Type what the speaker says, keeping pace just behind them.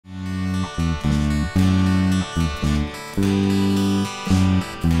Good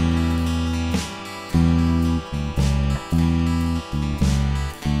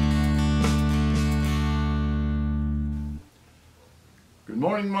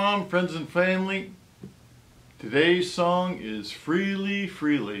morning, Mom, friends and family. Today's song is Freely,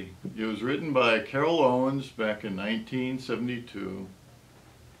 Freely. It was written by Carol Owens back in 1972.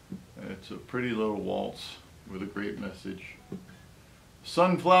 It's a pretty little waltz with a great message.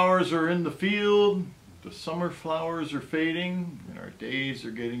 Sunflowers are in the field, the summer flowers are fading, and our days are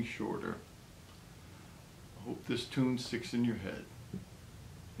getting shorter. I hope this tune sticks in your head.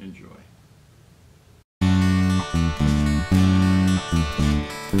 Enjoy.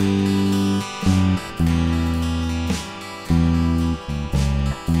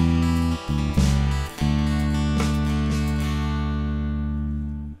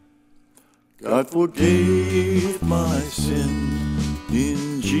 God forgave my sin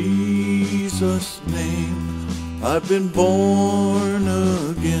in Jesus' name. I've been born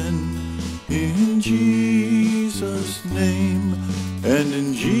again in Jesus' name. And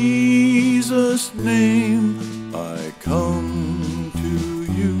in Jesus' name I come to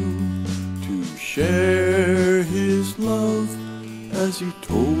you to share His love as He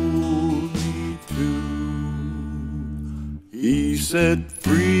told me to. He said,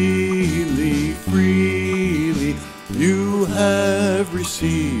 freely, freely you have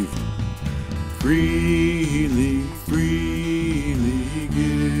received, freely, freely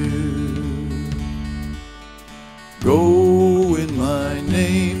give. Go in my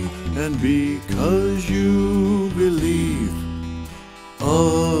name, and because you believe,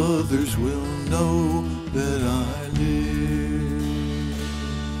 others will know that I live.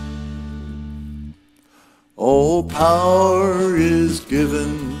 All power is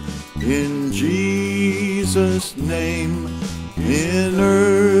given in Jesus' name, in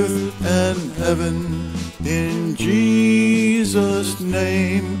earth and heaven, in Jesus'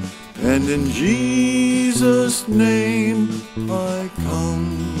 name, and in Jesus' name I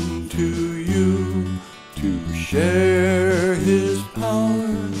come to you to share His power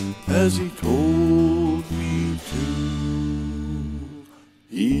as He told me to.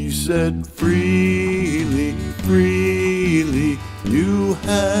 He said, freely, freely you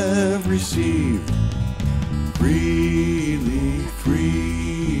have received, freely,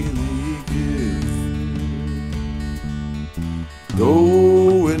 freely give.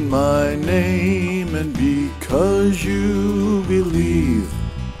 Go in my name, and because you believe,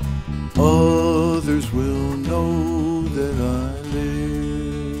 others will know that I live.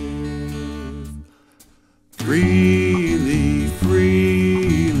 Freely,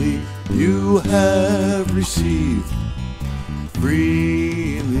 freely you have received,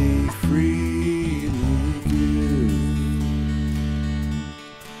 freely, freely give.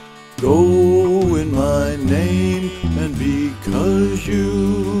 Go in my name, and because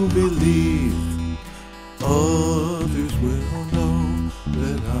you believe, others will know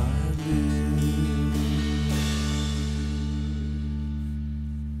that I live.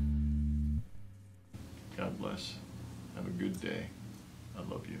 God bless. Have a good day. I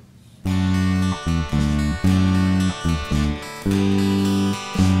love you.